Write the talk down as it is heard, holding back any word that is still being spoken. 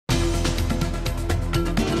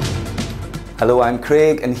Hello, I'm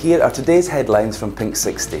Craig, and here are today's headlines from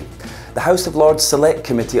Pinksixty. The House of Lords Select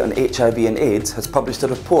Committee on HIV and AIDS has published a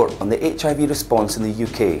report on the HIV response in the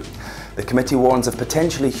UK. The committee warns of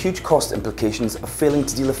potentially huge cost implications of failing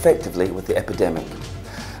to deal effectively with the epidemic.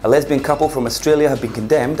 A lesbian couple from Australia have been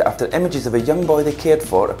condemned after images of a young boy they cared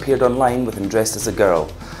for appeared online with him dressed as a girl.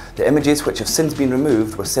 The images, which have since been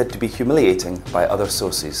removed, were said to be humiliating by other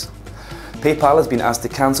sources. PayPal has been asked to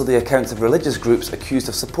cancel the accounts of religious groups accused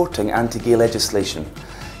of supporting anti-gay legislation.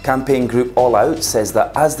 Campaign group All Out says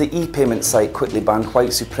that as the e-payment site quickly banned white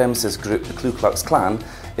supremacist group the Ku Klux Klan,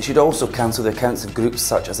 it should also cancel the accounts of groups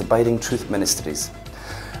such as Abiding Truth Ministries.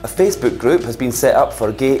 A Facebook group has been set up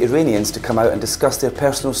for gay Iranians to come out and discuss their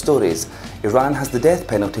personal stories. Iran has the death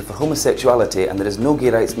penalty for homosexuality and there is no gay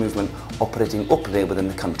rights movement operating openly within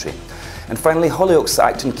the country. And finally, Hollyoaks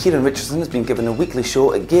actor Kieron Richardson has been given a weekly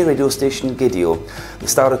show at gay radio station Gaydio. The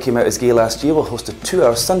star who came out as gay last year will host a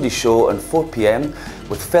 2-hour Sunday show at 4 p.m.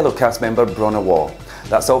 with fellow cast member Bronagh Waugh.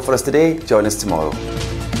 That's all for us today. Join us tomorrow.